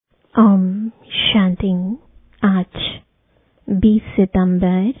ओम शांति। आज 20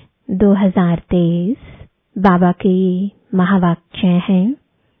 सितंबर 2023 बाबा के महावाक्य हैं।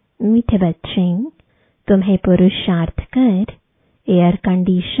 मीठे बच्चे, तुम्हें पुरुषार्थ कर एयर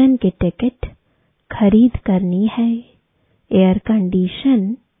कंडीशन की टिकट खरीद करनी है। एयर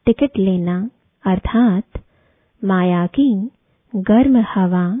कंडीशन टिकट लेना अर्थात माया की गर्म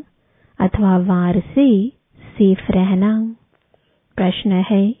हवा अथवा वार से सेफ रहना। प्रश्न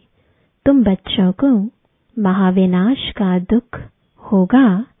है, तुम बच्चों को महाविनाश का दुख होगा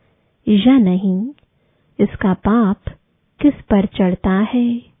या नहीं? इसका पाप किस पर चढ़ता है?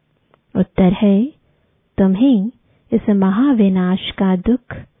 उत्तर है, तुम्हें इस महाविनाश का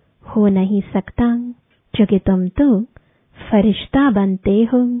दुख हो नहीं सकता, क्योंकि तुम तो फरिश्ता बनते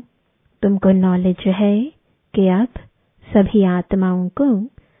हो। तुमको नॉलेज है कि अब सभी आत्माओं को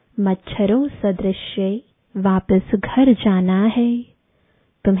मच्छरों सदृश वापस घर जाना है।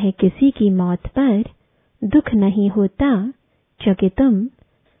 तुम्हें किसी की मौत पर दुख नहीं होता, क्योंकि तुम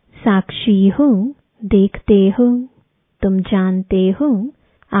साक्षी हो, देखते हो, तुम जानते हो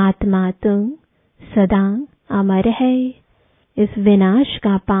आत्मा तो सदा अमर है। इस विनाश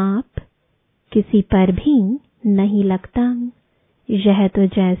का पाप किसी पर भी नहीं लगता। यह तो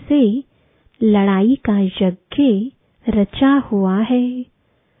जैसे लड़ाई का यज्ञ रचा हुआ है।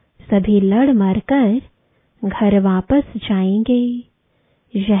 सभी लड़ मरकर घर वापस जाएंगे।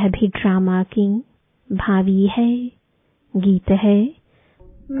 यह भी ड्रामा की भावी है। गीत है,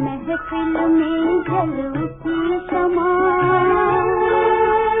 महफिल में जलती शमा,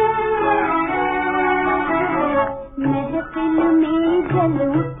 महफिल में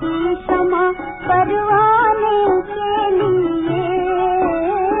जलती शमा, परवाने के लिए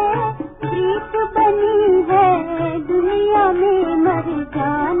प्रीत बनी है दुनिया में मर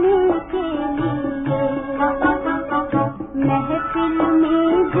जाने के लिए। महफिल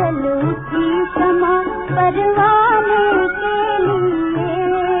में जलती शमा, परवाने के लिए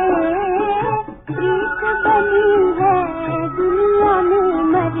प्रीत बनी है दुनिया में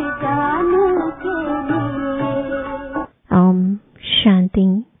मर जाने के लिए। ओम शांति।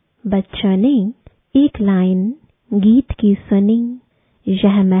 बच्चों ने एक लाइन गीत की सुनी।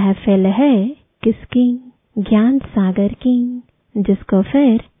 यह महफिल है किसकी? ज्ञान सागर की, जिसको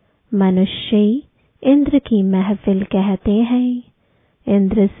फिर मनुष्य इंद्र की महफिल कहते हैं।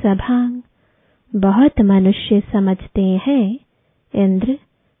 इंद्र सभा बहुत मनुष्य समझते हैं इंद्र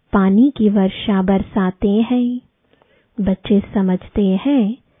पानी की वर्षा बरसाते हैं। बच्चे समझते हैं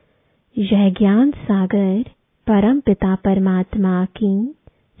यह ज्ञान सागर परम पिता परमात्मा की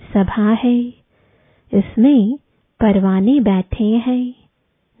सभा है। इसमें परवाने बैठे हैं।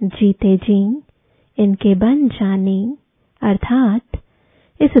 जीते जी इनके बन जाने अर्थात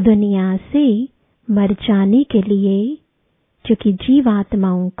इस दुनिया से मर जाने के लिए, क्योंकि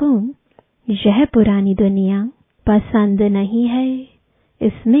जीवात्माओं को यह पुरानी दुनिया पसंद नहीं है।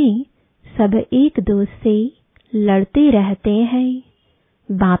 इसमें सब एक दो से लड़ते रहते हैं।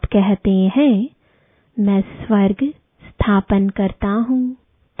 बाप कहते हैं, मैं स्वर्ग स्थापन करता हूँ।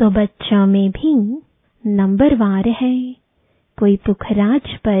 तो बच्चों में भी नंबरवार है। कोई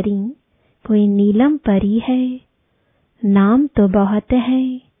पुखराज परी, कोई नीलम परी है। नाम तो बहुत है,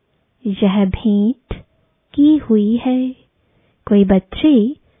 यह भेंट की हुई है। कोई बच्चे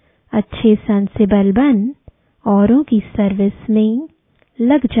अच्छे सेंसिबल बन औरों की सर्विस में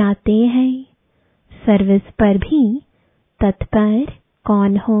लग जाते हैं। सर्विस पर भी तत्पर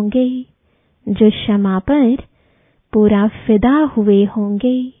कौन होंगे? जो क्षमा पर पूरा फिदा हुए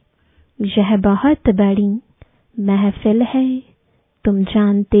होंगे। यह बहुत बड़ी महफिल है। तुम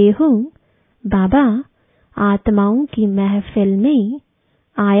जानते हो बाबा आत्माओं की महफिल में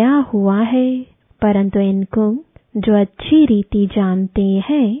आया हुआ है, परंतु इनको जो अच्छी रीति जानते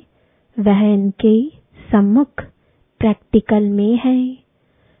हैं वह इनके सम्मुख प्रैक्टिकल में है।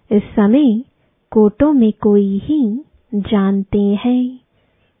 इस समय कोटों में कोई ही जानते हैं।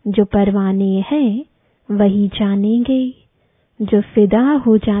 जो परवाने हैं वही जानेंगे। जो फिदा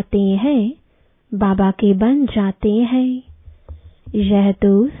हो जाते हैं बाबा के बन जाते हैं। यह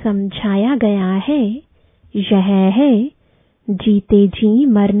तो समझाया गया है। यह है जीते जी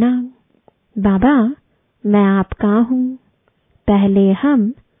मरना। बाबा मैं आपका हूँ। पहले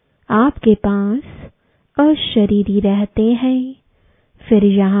हम आपके पास अशरीरी रहते हैं, फिर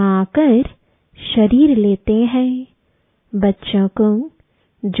यहाँ आकर शरीर लेते हैं। बच्चों को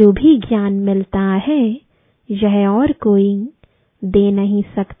जो भी ज्ञान मिलता है यह और कोई दे नहीं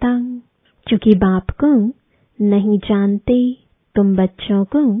सकता, क्योंकि बाप को नहीं जानते। तुम बच्चों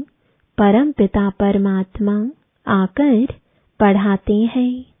को परम पिता परमात्मा आकर पढ़ाते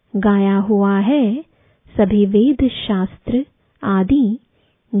हैं। गाया हुआ है सभी वेद शास्त्र आदि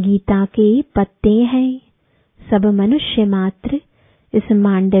गीता के पत्ते हैं। सब मनुष्य मात्र इस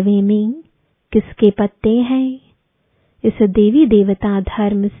मांडवे में किसके पत्ते हैं? इस देवी देवता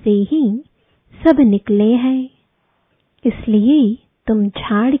धर्म से ही सब निकले हैं। इसलिए तुम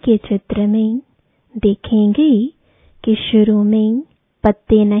झाड़ के चित्र में देखेंगे कि शुरू में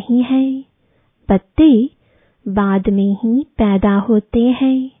पत्ते नहीं हैं, पत्ते बाद में ही पैदा होते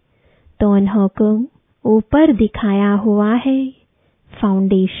हैं। तो उन्हों को ऊपर दिखाया हुआ है।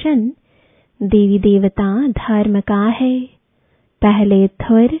 फाउंडेशन देवी देवता धर्म का है। पहले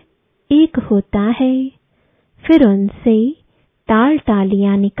थुर एक होता है, फिर उनसे टाल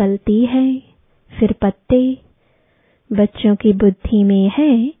टालियां निकलती है, फिर पत्ते। बच्चों की बुद्धि में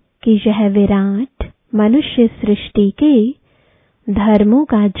है कि यह विराट मनुष्य सृष्टि के धर्मों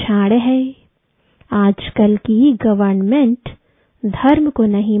का झाड़ है। आजकल की गवर्नमेंट धर्म को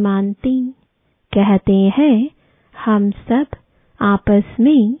नहीं मानती। कहते हैं हम सब आपस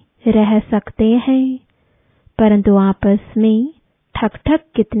में रह सकते हैं, परंतु आपस में ठक ठक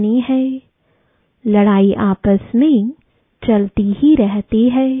कितनी है। लड़ाई आपस में चलती ही रहती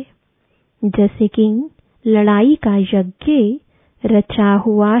है। जैसे कि लड़ाई का यज्ञ रचा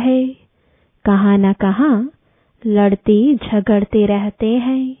हुआ है। कहाँ न कहाँ लड़ते झगड़ते रहते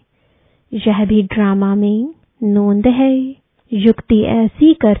हैं। यह भी ड्रामा में नोंद है। युक्ति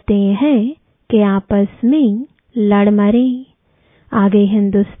ऐसी करते हैं कि आपस में लड़ मरे। आगे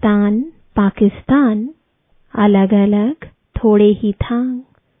हिंदुस्तान पाकिस्तान अलग अलग थोड़े ही था,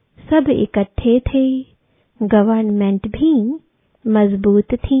 सब इकट्ठे थे। गवर्नमेंट भी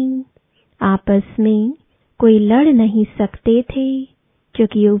मजबूत थी। आपस में कोई लड़ नहीं सकते थे,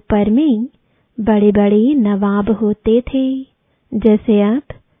 क्योंकि ऊपर में बड़े बड़े नवाब होते थे। जैसे अब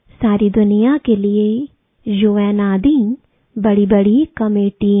सारी दुनिया के लिए यूएन आदि बड़ी बड़ी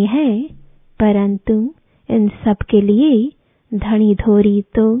कमेटी है, परंतु इन सब के लिए धनी धोरी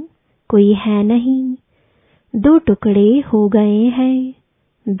तो कोई है नहीं। दो टुकड़े हो गए हैं।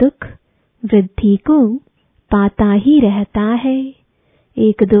 दुख वृद्धि को पाता ही रहता है,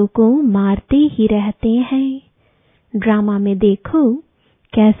 एक दो को मारते ही रहते हैं। ड्रामा में देखो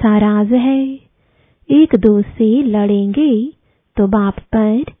कैसा राज है। एक दो से लड़ेंगे तो बाप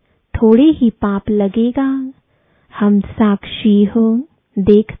पर थोड़े ही पाप लगेगा। हम साक्षी हो,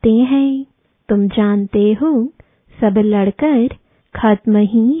 देखते हैं। तुम जानते हो सब लड़कर खत्म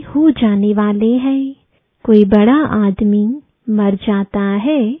ही हो जाने वाले हैं। कोई बड़ा आदमी मर जाता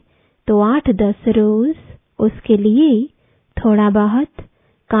है तो 8-10 रोज उसके लिए थोड़ा बहुत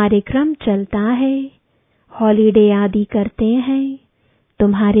कार्यक्रम चलता है, हॉलिडे आदि करते हैं।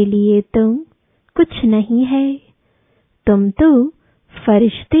 तुम्हारे लिए तो कुछ नहीं है। तुम तो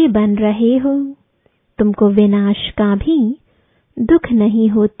फरिश्ते बन रहे हो। तुमको विनाश का भी दुख नहीं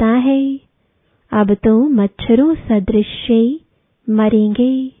होता है। अब तो मच्छरों सदृश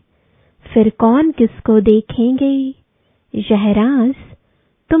मरेंगे, फिर कौन किसको देखेंगे? यह राज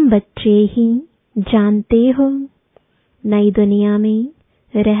तुम बच्चे ही जानते हो। नई दुनिया में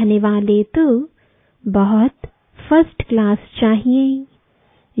रहने वाले तो बहुत फर्स्ट क्लास चाहिए।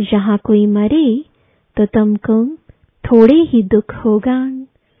 यहाँ कोई मरे तो तुमको थोड़े ही दुख होगा।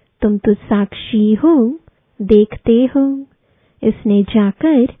 तुम तो साक्षी हो, देखते हो। इसने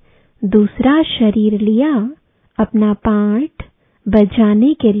जाकर दूसरा शरीर लिया अपना पार्ट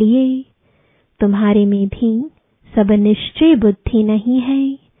बजाने के लिए। तुम्हारे में भी सब निश्चय बुद्धि नहीं है।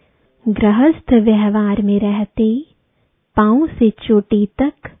 गृहस्थ व्यवहार में रहते पांव से चोटी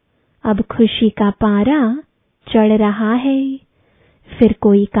तक अब खुशी का पारा चढ़ रहा है। फिर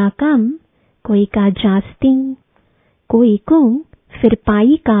कोई का कम, कोई का जास्ती, कोई को फिर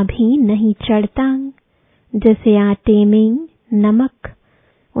पाई का भी नहीं चढ़ता। जैसे आटे में नमक,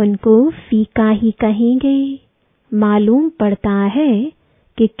 उनको फीका ही कहेंगे। मालूम पड़ता है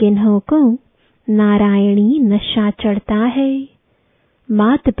कि किन्हों को नारायणी नशा चढ़ता है।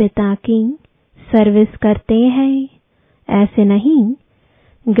 मात पिता की सर्विस करते हैं, ऐसे नहीं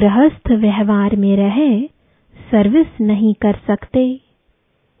गृहस्थ व्यवहार में रहे सर्विस नहीं कर सकते।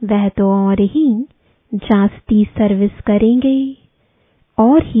 वह तो और ही जास्ती सर्विस करेंगे,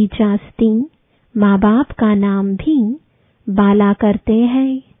 और ही जास्ती माँ बाप का नाम भी बाला करते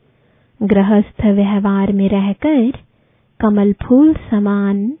हैं। गृहस्थ व्यवहार में रहकर कमल फूल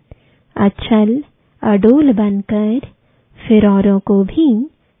समान अचल अडोल बनकर फिर औरों को भी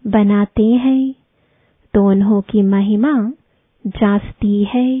बनाते हैं, तो उन्हों की महिमा जास्ती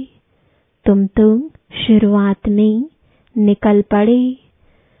है। तुम तो शुरुआत में निकल पड़े।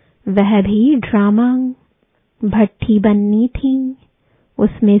 वह भी ड्रामा, भट्ठी बननी थी।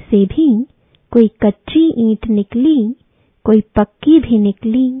 उसमें से भी कोई कच्ची ईंट निकली, कोई पक्की भी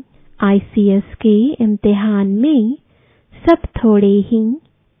निकली। आईसीएस के इम्तिहान में सब थोड़े ही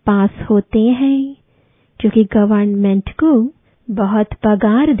पास होते हैं, क्योंकि गवर्नमेंट को बहुत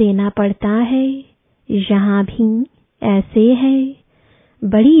पगार देना पड़ता है। यहाँ भी ऐसे है,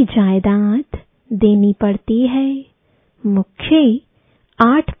 बड़ी जायदाद देनी पड़ती है। मुख्य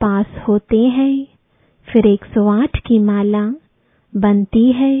 8 पास होते हैं, फिर 108 की माला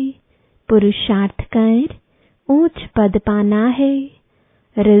बनती है। पुरुषार्थ कर ऊंच पद पाना है,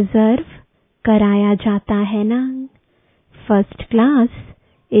 रिजर्व कराया जाता है ना। फर्स्ट क्लास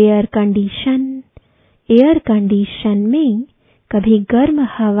एयर कंडीशन में कभी गर्म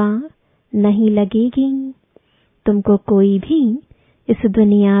हवा नहीं लगेगी। तुमको कोई भी इस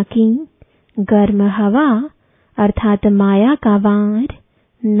दुनिया की गर्म हवा अर्थात माया का वार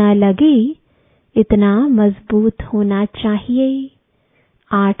न लगे, इतना मजबूत होना चाहिए।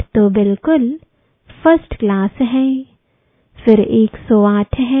 8 तो बिल्कुल फर्स्ट क्लास है, फिर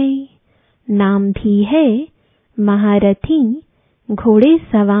 108 है। नाम भी है महारथी, घोड़े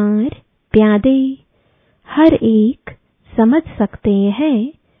सवार, प्यादे। हर एक समझ सकते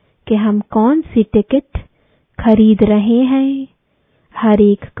हैं कि हम कौन सी टिकट खरीद रहे हैं। हर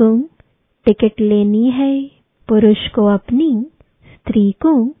एक को टिकट लेनी है। पुरुष को अपनी, स्त्री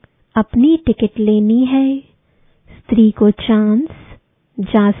को अपनी टिकट लेनी है। स्त्री को चांस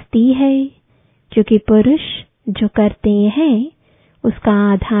जास्ती है, क्योंकि पुरुष जो करते हैं उसका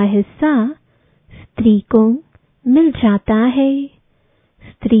आधा हिस्सा स्त्री को मिल जाता है।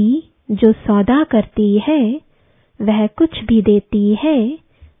 स्त्री जो सौदा करती है वह कुछ भी देती है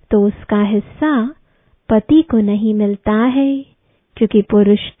तो उसका हिस्सा पति को नहीं मिलता है, क्योंकि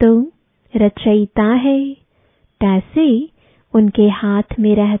पुरुष तो रचयिता है। पैसे उनके हाथ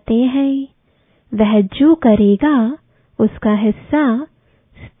में रहते हैं, वह जो करेगा उसका हिस्सा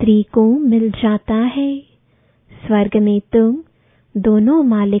स्त्री को मिल जाता है। स्वर्ग में तो दोनों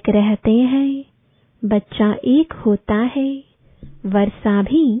मालिक रहते हैं। बच्चा एक होता है, वर्षा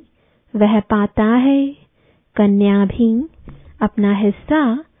भी वह पाता है, कन्या भी अपना हिस्सा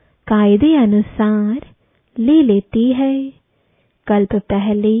कायदे अनुसार ले लेती है। कल्प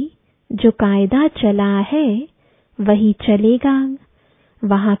पहले जो कायदा चला है वही चलेगा।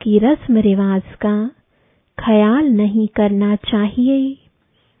 वहाँ की रस्म रिवाज का ख्याल नहीं करना चाहिए।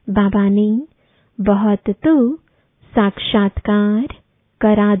 बाबा ने बहुत तो साक्षात्कार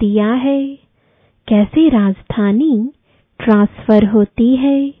करा दिया है। कैसे राजधानी ट्रांसफर होती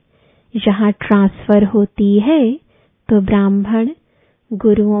है। जहाँ ट्रांसफर होती है तो ब्राह्मण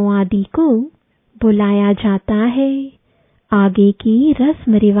गुरुओं आदि को बुलाया जाता है। आगे की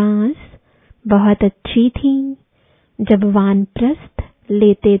रस्म रिवाज बहुत अच्छी थी। जब वानप्रस्थ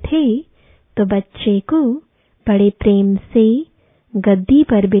लेते थे तो बच्चे को बड़े प्रेम से गद्दी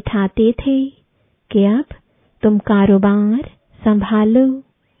पर बिठाते थे कि अब तुम कारोबार संभालो।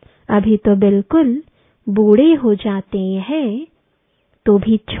 अभी तो बिल्कुल बूढ़े हो जाते हैं तो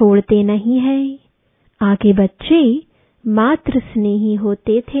भी छोड़ते नहीं है। आगे बच्चे मातृ स्नेही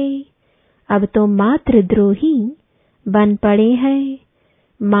होते थे, अब तो मातृद्रोही बन पड़े हैं।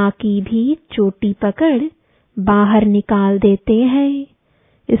 माँ की भी चोटी पकड़ बाहर निकाल देते हैं।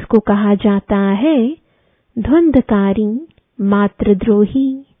 इसको कहा जाता है धुंधकारी मातृद्रोही।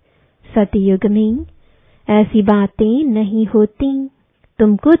 सतयुग में ऐसी बातें नहीं होती।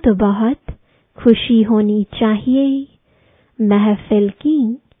 तुमको तो बहुत खुशी होनी चाहिए। महफिल की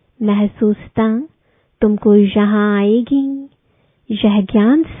महसूसता तुमको यहाँ आएगी। यह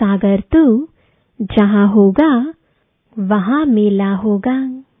ज्ञान सागर तो जहाँ होगा वहाँ मेला होगा।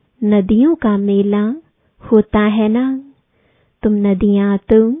 नदियों का मेला होता है ना। तुम नदियाँ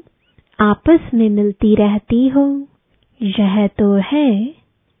तो आपस में मिलती रहती हो। यह तो है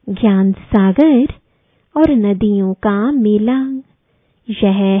ज्ञान सागर और नदियों का मेला।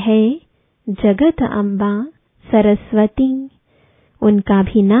 यह है जगत अम्बा सरस्वती। उनका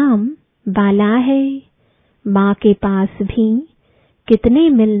भी नाम बाला है। माँ के पास भी कितने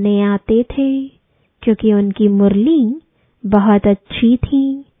मिलने आते थे, क्योंकि उनकी मुरली बहुत अच्छी थी।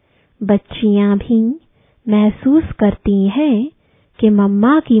 बच्चियां भी महसूस करती हैं कि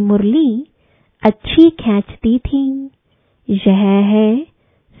मम्मा की मुरली अच्छी खींचती थी। यह है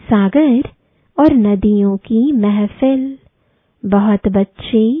सागर और नदियों की महफिल। बहुत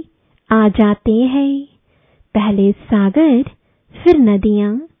बच्चे आ जाते हैं। पहले सागर, फिर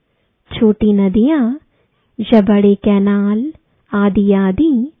नदियाँ, छोटी नदियाँ या बड़े कैनाल आदि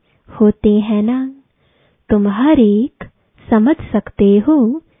आदि होते हैं ना। तुम हर एक समझ सकते हो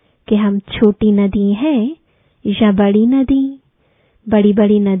कि हम छोटी नदी है या बड़ी नदी। बड़ी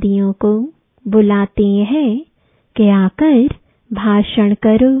बड़ी नदियों को बुलाते हैं कि आकर भाषण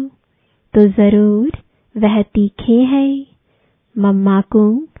करो, तो जरूर वह तीखे है। मम्मा को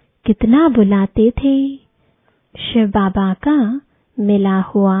कितना बुलाते थे। शिव बाबा का मिला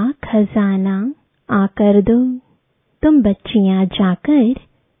हुआ खजाना आकर दो। तुम बच्चियां जाकर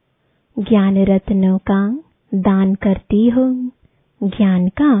ज्ञान रत्नों का दान करती हो। ज्ञान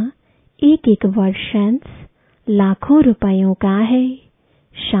का एक एक वर्षंस लाखों रुपयों का है।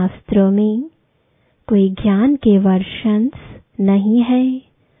 शास्त्रों में कोई ज्ञान के वर्षंस नहीं है।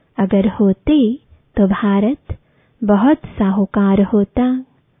 अगर होते तो भारत बहुत साहूकार होता।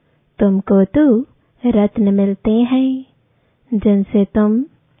 तुमको तो रत्न मिलते हैं जिनसे तुम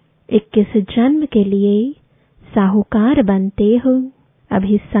 21 जन्म के लिए साहूकार बनते हो।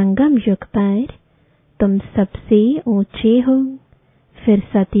 अभी संगम युग पर तुम सबसे ऊंचे हो। फिर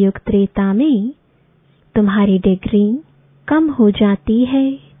सतयुग त्रेता में तुम्हारी डिग्री कम हो जाती है।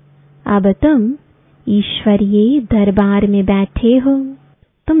 अब तुम ईश्वरीय दरबार में बैठे हो।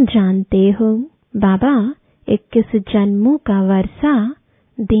 तुम जानते हो बाबा 21 जन्मों का वर्षा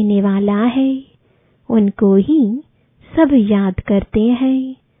देने वाला है। उनको ही सब याद करते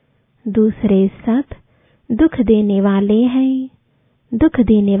हैं। दूसरे सब दुख देने वाले हैं। दुख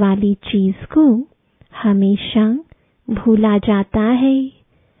देने वाली चीज को हमेशा भूला जाता है।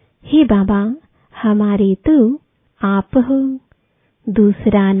 हे बाबा, हमारे तो आप हो,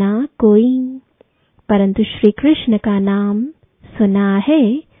 दूसरा ना कोई। परंतु श्री कृष्ण का नाम सुना है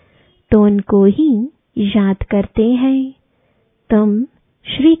तो उनको ही याद करते हैं। तुम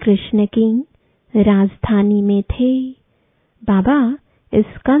श्री कृष्ण की राजधानी में थे। बाबा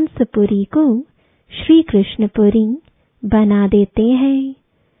इस कंसपुरी को श्री कृष्णपुरी बना देते हैं।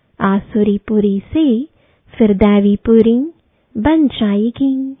 आसुरीपुरी से फिर दैवीपुरी बन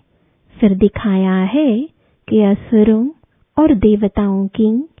जाएगी। फिर दिखाया है कि असुरों और देवताओं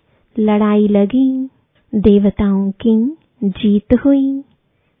की लड़ाई लगी। देवताओं की जीत हुई।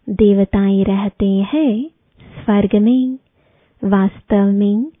 देवताएं रहते हैं स्वर्ग में। वास्तव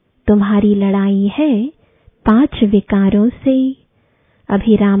में तुम्हारी लड़ाई है 5 विकारों से।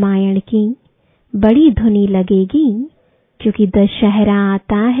 अभी रामायण की बड़ी धुनी लगेगी क्योंकि दशहरा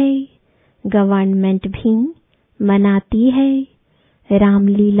आता है। गवर्नमेंट भी मनाती है,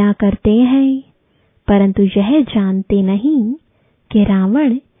 रामलीला करते हैं, परंतु यह जानते नहीं कि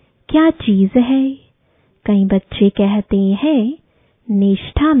रावण क्या चीज है। कई बच्चे कहते हैं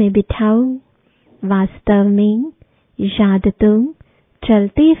निष्ठा में बिठाओ। वास्तव में याद तो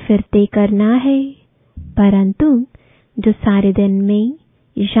चलते फिरते करना है, परंतु जो सारे दिन में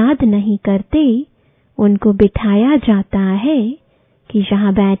याद नहीं करते उनको बिठाया जाता है कि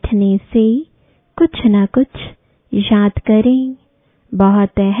यहाँ बैठने से कुछ न कुछ याद करें।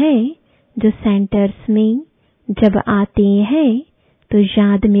 बहुत है जो सेंटर्स में जब आते हैं तो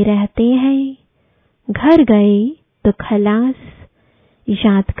याद में रहते हैं। घर गए तो खलास।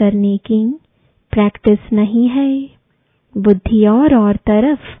 याद करने की प्रैक्टिस नहीं है। बुद्धि और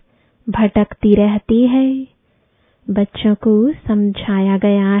तरफ भटकती रहती है। बच्चों को समझाया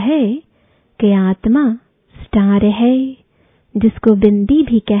गया है कि आत्मा स्टार है, जिसको बिंदी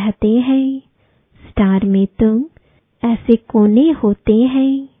भी कहते हैं। स्टार में तो ऐसे कोने होते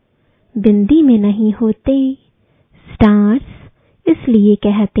हैं, बिंदी में नहीं होते। स्टार्स इसलिए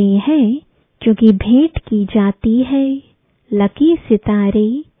कहते हैं क्योंकि भेंट की जाती है। लकी सितारे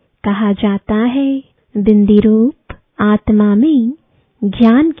कहा जाता है। बिंदी रूप आत्मा में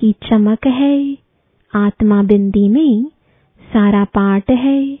ज्ञान की चमक है। आत्मा बिंदी में सारा पाठ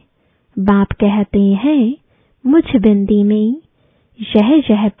है। बाप कहते हैं मुझ बिंदी में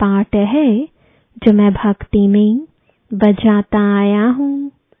यह पाठ है जो मैं भक्ति में बजाता आया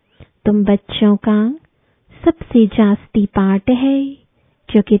हूँ। तुम बच्चों का सबसे जास्ती पाठ है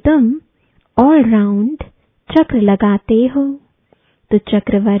क्योंकि तुम ऑल राउंड चक्र लगाते हो। तो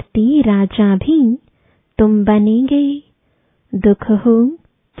चक्रवर्ती राजा भी तुम बनेंगे। दुख हो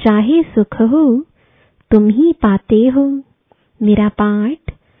चाहे सुख हो तुम ही पाते हो। मेरा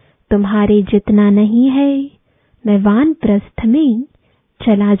पाठ तुम्हारे जितना नहीं है। मैं वानप्रस्थ में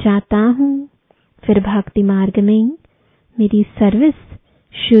चला जाता हूँ। फिर भक्ति मार्ग में मेरी सर्विस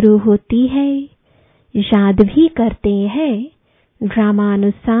शुरू होती है। याद भी करते हैं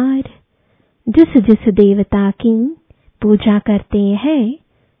ड्रामानुसार। जिस जिस देवता की पूजा करते हैं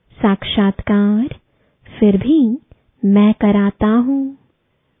साक्षात्कार फिर भी मैं कराता हूँ।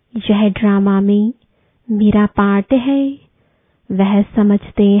 यह ड्रामा में मेरा पार्ट है। वह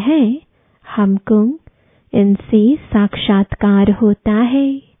समझते हैं हमको इनसे साक्षात्कार होता है।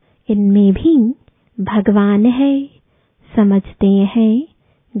 इनमें भी भगवान है। समझते हैं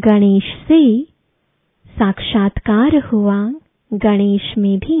गणेश से साक्षात्कार हुआ। गणेश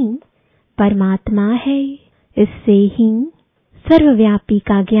में भी परमात्मा है। इससे ही सर्वव्यापी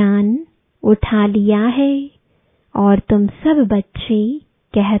का ज्ञान उठा लिया है। और तुम सब बच्चे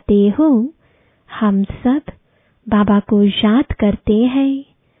कहते हो हम सब बाबा को याद करते हैं,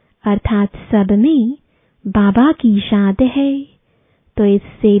 अर्थात सब में बाबा की याद है, तो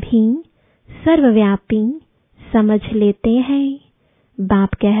इससे भी सर्वव्यापी समझ लेते हैं।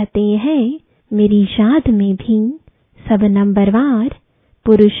 बाप कहते हैं मेरी याद में भी सब नंबरवार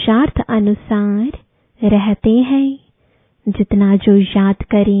पुरुषार्थ अनुसार रहते हैं। जितना जो याद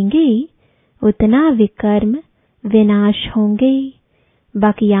करेंगे उतना विकर्म विनाश होंगे।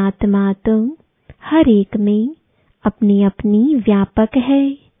 बाकी आत्मा तो हर एक में अपनी अपनी व्यापक है।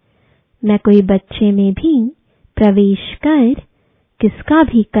 मैं कोई बच्चे में भी प्रवेश कर किसका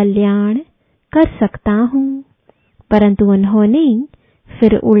भी कल्याण कर सकता हूँ, परंतु उन्होंने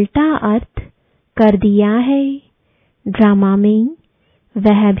फिर उल्टा अर्थ कर दिया है। ड्रामा में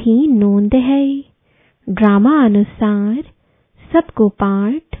वह भी नोंद है। ड्रामा अनुसार सबको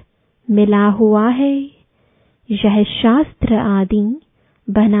पाठ मिला हुआ है। यह शास्त्र आदि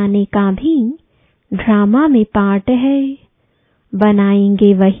बनाने का भी ड्रामा में पाठ है।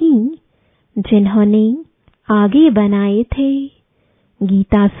 बनाएंगे वही जिन्होंने आगे बनाए थे।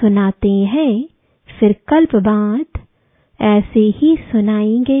 गीता सुनाते हैं, फिर कल्प बाद ऐसे ही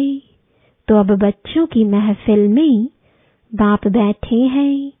सुनाएंगे। तो अब बच्चों की महफिल में बाप बैठे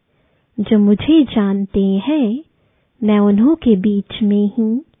हैं। जो मुझे जानते हैं मैं उन्हों के बीच में ही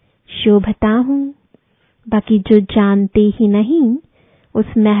शोभता हूँ। बाकी जो जानते ही नहीं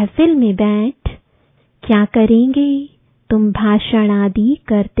उस महफिल में बैठ क्या करेंगे। तुम भाषण आदि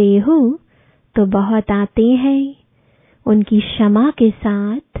करते हो तो बहुत आते हैं, उनकी क्षमा के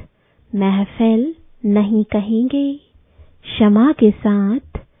साथ महफिल नहीं कहेंगे। क्षमा के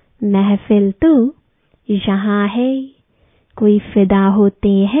साथ महफिल तो यहाँ है। कोई फिदा होते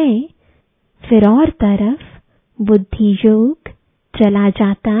हैं, फिर और तरफ बुद्धि योग चला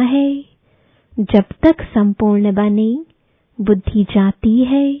जाता है। जब तक संपूर्ण बने बुद्धि जाती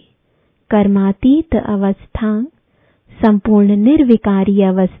है। कर्मातीत अवस्था, संपूर्ण निर्विकारी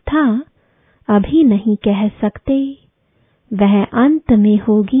अवस्था अभी नहीं कह सकते, वह अंत में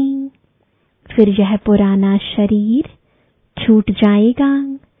होगी। फिर यह पुराना शरीर छूट जाएगा।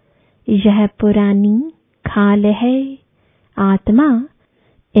 यह पुरानी खाल है। आत्मा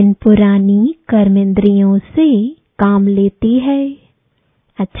इन पुरानी कर्मेंद्रियों से काम लेती है।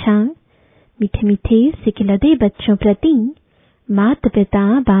 अच्छा, मीठे मीठे सिखलदे बच्चों प्रति माता पिता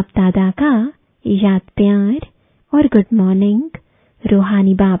बाप दादा का याद प्यार और गुड मॉर्निंग।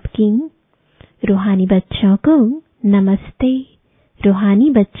 रूहानी बाप की रूहानी बच्चों को नमस्ते। रूहानी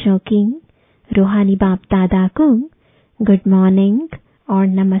बच्चों की रूहानी बाप दादा को गुड मॉर्निंग और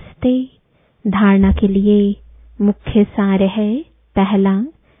नमस्ते। धारणा के लिए मुख्य सार है, पहला,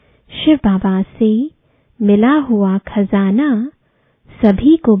 शिव बाबा से मिला हुआ खजाना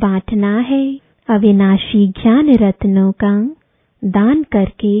सभी को बांटना है। अविनाशी ज्ञान रत्नों का दान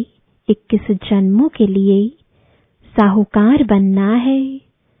करके 21 जन्मों के लिए साहूकार बनना है।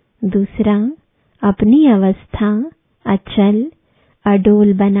 दूसरा, अपनी अवस्था अचल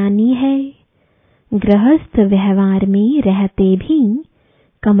अडोल बनानी है। गृहस्थ व्यवहार में रहते भी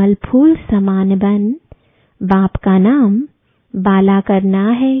कमल फूल समान बन बाप का नाम बाला करना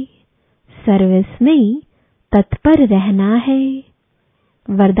है। सर्विस में तत्पर रहना है।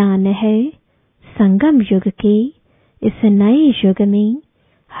 वरदान है, संगम युग के इस नए युग में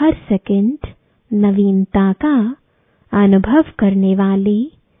हर सेकंड नवीनता का अनुभव करने वाले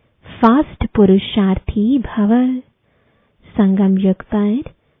फास्ट पुरुषार्थी भव। संगम युग पर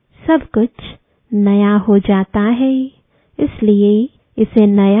सब कुछ नया हो जाता है, इसलिए इसे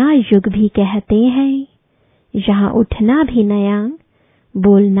नया युग भी कहते हैं। यहाँ उठना भी नया,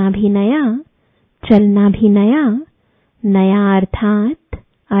 बोलना भी नया, चलना भी नया। नया अर्थात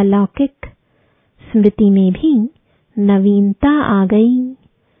अलौकिक। स्मृति में भी नवीनता आ गई।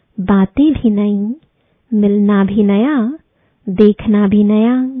 बातें भी नई, मिलना भी नया, देखना भी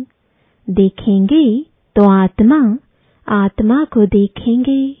नया। देखेंगे तो आत्मा, आत्मा को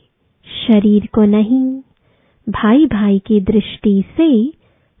देखेंगे, शरीर को नहीं। भाई भाई की दृष्टि से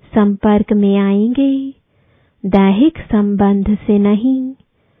संपर्क में आएंगे, दैहिक संबंध से नहीं।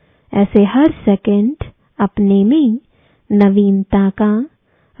 ऐसे हर सेकंड अपने में नवीनता का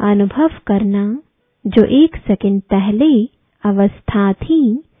अनुभव करना। जो एक सेकंड पहले अवस्था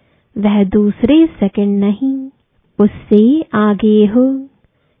थी वह दूसरे सेकंड नहीं, उससे आगे हो।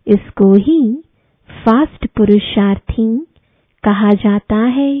 इसको ही फास्ट पुरुषार्थी कहा जाता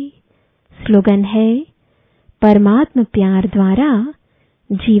है। स्लोगन है, परमात्म प्यार द्वारा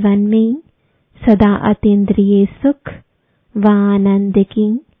जीवन में सदा अतीन्द्रिय सुख व आनंद की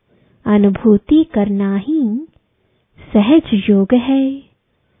अनुभूति करना ही सहज योग है।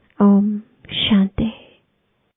 ओम शांति।